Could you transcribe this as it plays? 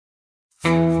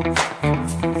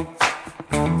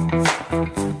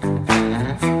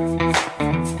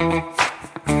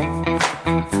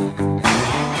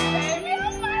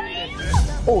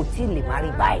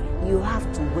you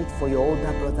have to wait for your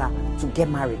older brother to get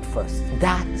married first.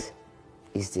 That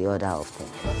is the order of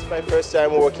things. It's my first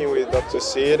time working with Dr.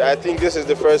 Sid. I think this is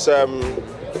the first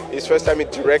his first time in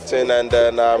directing, and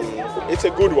then it's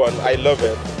a good one. I love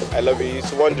it. I love it.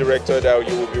 He's one director that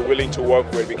you will be willing to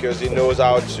work with because he knows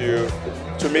how to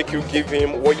make you give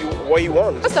him what you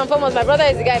want. First and foremost, my brother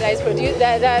is the guy that is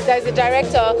that is the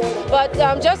director. But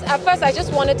just at first, I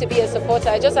just wanted to be a supporter.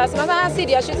 I just asked him, Sid,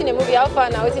 you're shooting a movie, how far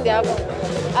now? What's in the album?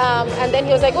 And then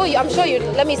he was like, oh, I'm sure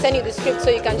let me send you the script so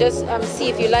you can just see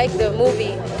if you like the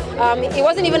movie. It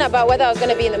wasn't even about whether I was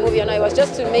going to be in the movie or not. It was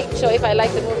just to make sure if I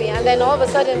liked the movie. And then all of a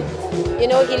sudden, you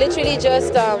know, he literally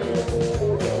just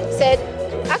said,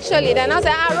 actually, then I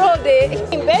said, I wrote it.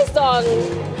 Based on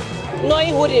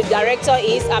knowing who the director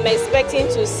is, I'm expecting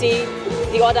to see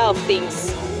the order of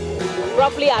things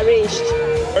properly arranged.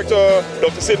 Director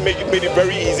Dr. Sid made it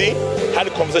very easy. Had a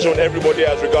conversation with everybody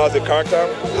as regards the character,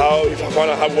 if I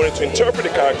found out how I wanted to interpret the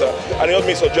character, and he helped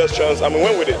me suggestions, and we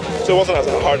went with it. So it wasn't as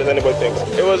hard as anybody thinks.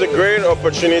 It was a great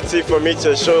opportunity for me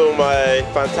to show my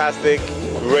fantastic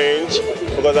range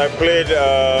because I played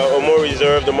a more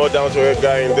reserved, a more down-to-earth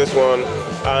guy in this one.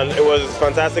 And it was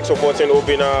fantastic supporting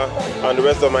Obina and the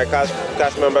rest of my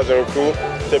cast members and crew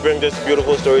to bring this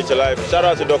beautiful story to life. Shout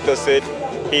out to Dr. Sid.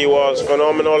 He was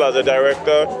phenomenal as a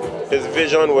director. His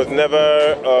vision was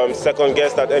never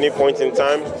second-guessed at any point in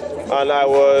time. And I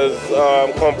was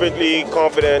completely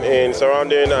confident in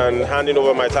surrounding and handing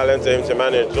over my talent to him to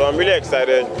manage. So I'm really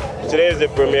excited. Today is the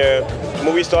premiere. The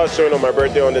movie starts showing on my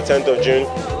birthday on the 10th of June.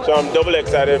 So I'm double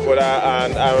excited for that,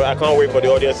 and I can't wait for the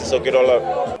audience to soak it all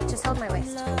up. Just hold my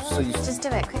waist. Just do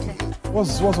it quickly.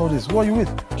 What's all this? Who are you with?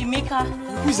 Emeka.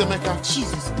 Who is Emeka?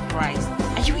 Jesus Christ.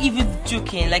 Are you even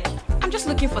joking? Like, I'm just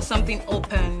looking for something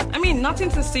open. I mean,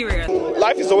 nothing too serious.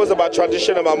 Life is always about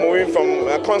transition, about moving from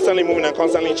constantly moving and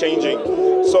constantly changing.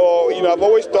 So, you know, I've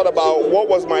always thought about what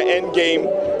was my end game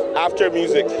after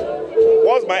music.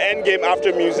 What was my end game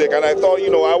after music? And I thought,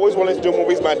 you know, I always wanted to do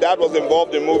movies. My dad was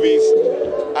involved in movies.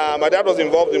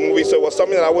 So it was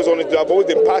something that I always wanted to do. I've always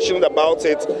been passionate about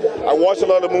it. I watched a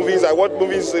lot of movies. I watched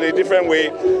movies in a different way.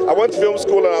 I went to film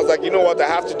school and I was like, you know what, I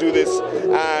have to do this.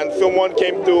 And Film One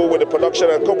came through with the production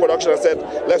and co-production and said,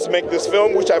 let's make this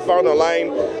film, which I found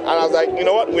online. And I was like, you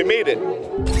know what, we made it.